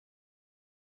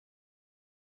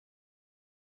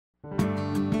The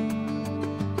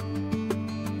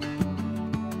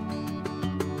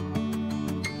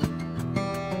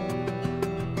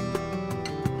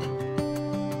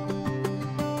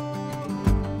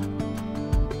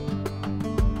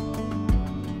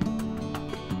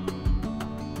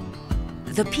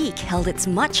Peak held its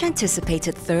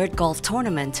much-anticipated third golf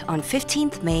tournament on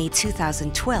 15th May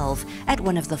 2012 at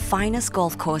one of the finest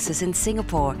golf courses in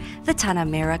Singapore, the Tanah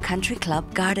Merah Country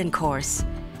Club Garden Course.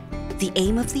 The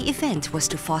aim of the event was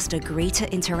to foster greater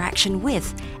interaction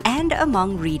with and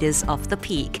among readers of The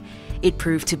Peak. It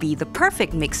proved to be the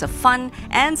perfect mix of fun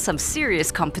and some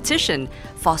serious competition,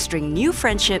 fostering new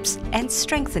friendships and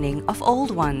strengthening of old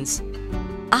ones.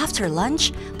 After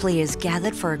lunch, players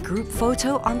gathered for a group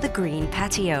photo on the green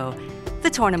patio. The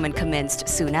tournament commenced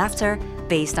soon after,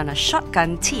 based on a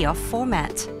shotgun tee-off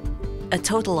format. A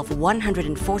total of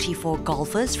 144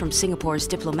 golfers from Singapore's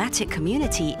diplomatic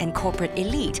community and corporate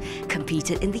elite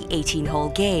competed in the 18-hole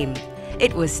game.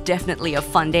 It was definitely a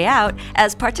fun day out,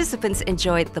 as participants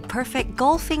enjoyed the perfect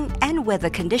golfing and weather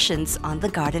conditions on the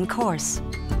garden course.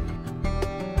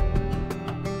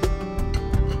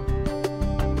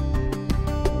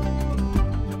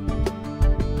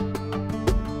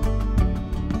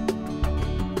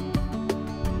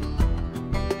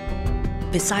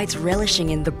 Besides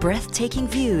relishing in the breathtaking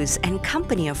views and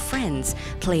company of friends,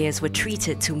 players were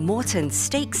treated to Morton's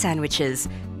steak sandwiches,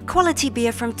 quality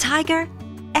beer from Tiger,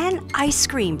 and ice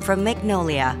cream from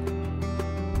Magnolia.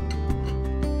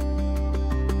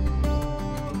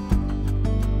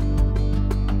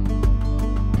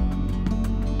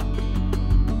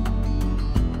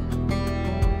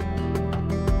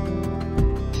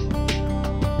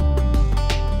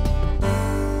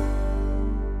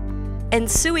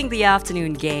 Ensuing the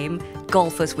afternoon game,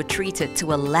 golfers were treated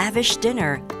to a lavish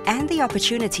dinner and the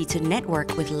opportunity to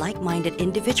network with like-minded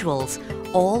individuals,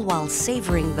 all while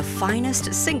savouring the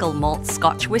finest single malt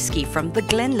Scotch whisky from the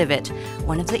Glenlivet,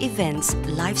 one of the event's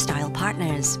lifestyle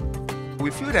partners. We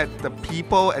feel that the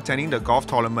people attending the golf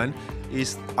tournament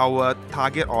is our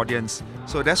target audience.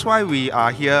 So that's why we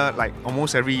are here like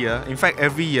almost every year. In fact,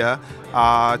 every year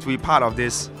to be part of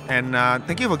this. And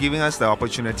thank you for giving us the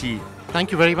opportunity.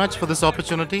 Thank you very much for this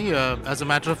opportunity. As a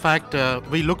matter of fact,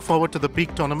 we look forward to the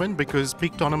Peak Tournament because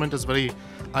Peak Tournament is very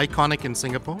iconic in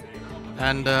Singapore.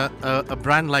 And a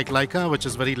brand like Leica, which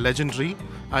is very legendary,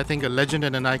 I think a legend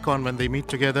and an icon, when they meet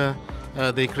together,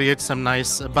 they create some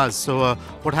nice buzz. So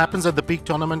what happens at the Peak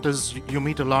Tournament is you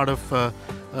meet a lot of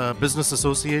business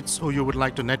associates who you would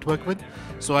like to network with.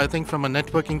 So I think from a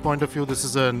networking point of view, this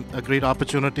is a great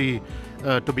opportunity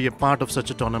to be a part of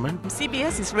such a tournament.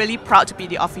 CBS is really proud to be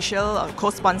the official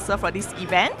co-sponsor for this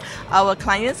event. Our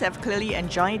clients have clearly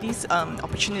enjoyed this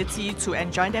opportunity to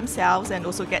enjoy themselves and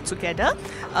also get together.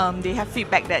 They have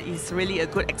feedback that it's really a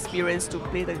good experience to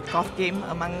play the golf game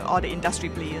among all the industry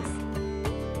players.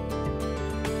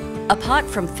 Apart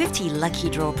from 50 lucky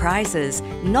draw prizes,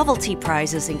 novelty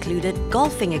prizes included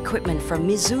golfing equipment from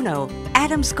Mizuno,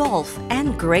 Adams Golf,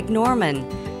 and Greg Norman.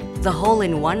 The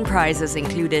hole-in-one prizes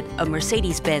included a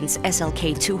Mercedes-Benz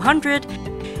SLK 200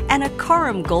 and a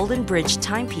Coram Golden Bridge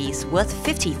timepiece worth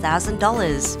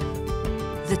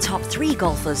 $50,000. The top 3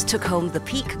 golfers took home the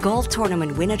Peak Golf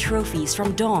Tournament winner trophies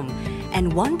from Dom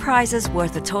and won prizes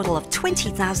worth a total of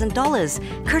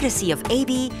 $20,000, courtesy of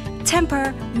AB,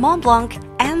 Temper, Mont Blanc,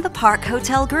 and the Park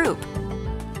Hotel Group.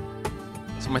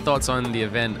 So my thoughts on the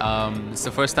event. It's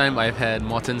the first time I've had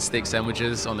Morton's steak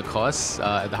sandwiches on the course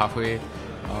at the halfway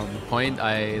point.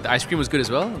 The ice cream was good as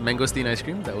well, mangosteen ice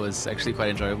cream. That was actually quite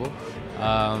enjoyable.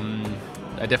 I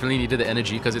definitely needed the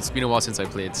energy because it's been a while since I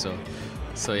played.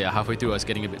 So yeah, halfway through I was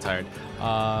getting a bit tired.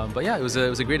 But yeah, it was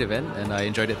a great event and I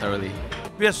enjoyed it thoroughly.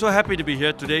 We are so happy to be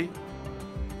here today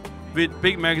with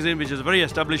Peak Magazine, which is a very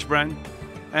established brand,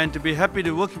 and to be happy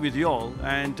to work with you all.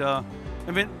 And I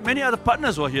mean, many other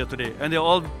partners were here today, and they're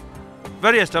all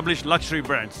very established luxury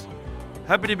brands.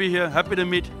 Happy to be here, happy to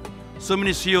meet so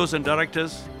many CEOs and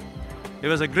directors. It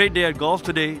was a great day at golf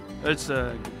today. It's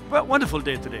a wonderful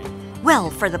day today. Well,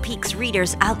 for the Peak's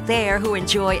readers out there who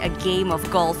enjoy a game of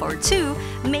golf or two,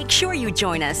 make sure you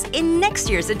join us in next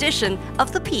year's edition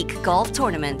of the Peak Golf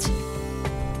Tournament.